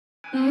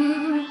Let's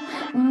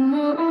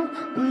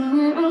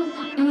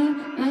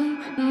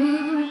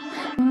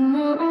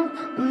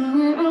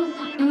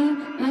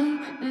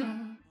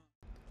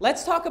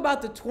talk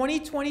about the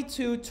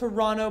 2022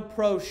 Toronto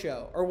Pro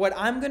Show, or what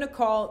I'm going to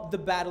call the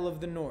Battle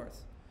of the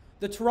North.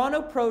 The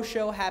Toronto Pro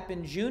Show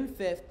happened June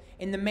 5th,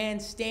 and the man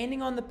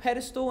standing on the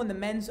pedestal in the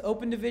men's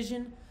open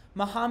division,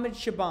 Mohamed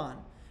Shaaban.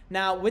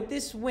 Now, with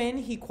this win,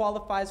 he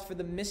qualifies for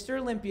the Mr.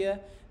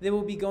 Olympia. They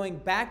will be going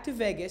back to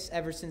Vegas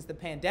ever since the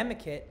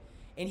pandemic hit,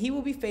 and he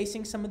will be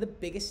facing some of the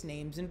biggest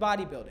names in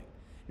bodybuilding.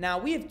 Now,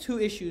 we have two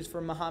issues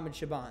for Mohamed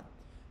Shaaban.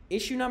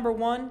 Issue number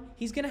one,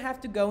 he's going to have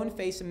to go and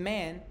face a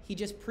man he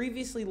just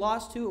previously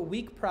lost to a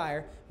week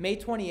prior, May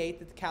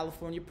 28th at the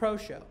California Pro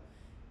Show.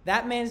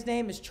 That man's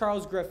name is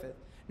Charles Griffith.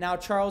 Now,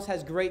 Charles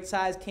has great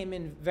size, came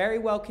in very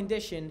well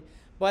conditioned,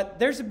 but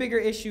there's a bigger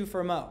issue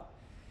for Mo.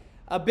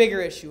 A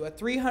bigger issue, a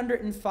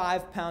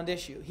 305-pound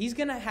issue. He's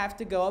going to have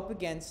to go up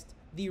against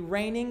the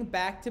reigning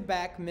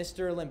back-to-back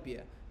Mr.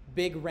 Olympia,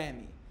 Big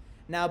Ramy.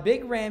 Now,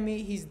 Big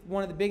Ramy, he's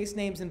one of the biggest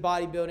names in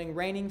bodybuilding,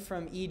 reigning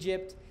from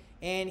Egypt,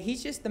 and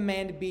he's just the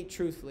man to beat,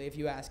 truthfully, if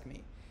you ask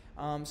me.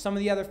 Some of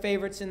the other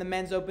favorites in the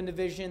men's open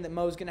division that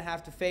Mo's going to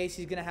have to face,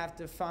 he's going to have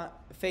to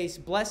face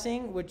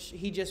Blessing, which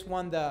he just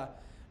won the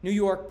New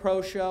York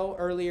Pro Show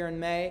earlier in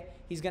May.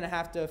 He's going to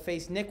have to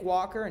face Nick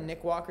Walker, and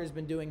Nick Walker has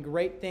been doing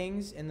great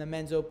things in the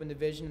men's open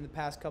division in the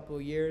past couple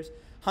of years.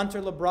 Hunter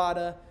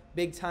Labrada,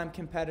 big-time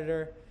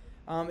competitor.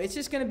 It's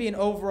just going to be an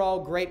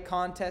overall great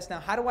contest. Now,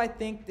 how do I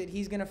think that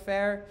he's going to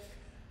fare?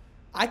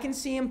 I can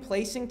see him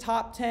placing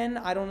top 10.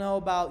 I don't know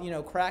about,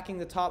 cracking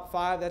the top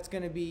 5. That's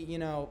going to be,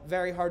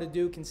 very hard to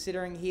do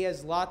considering he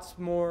has lots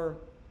more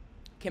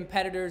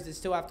competitors that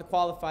still have to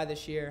qualify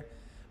this year.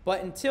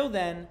 But until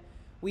then,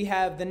 we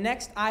have the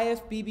next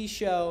Ifbb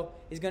show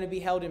is going to be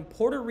held in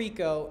Puerto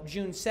Rico,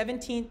 June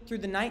 17th through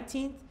the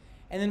 19th.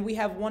 And then we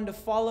have one to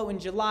follow in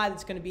July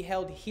that's going to be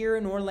held here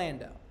in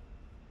Orlando.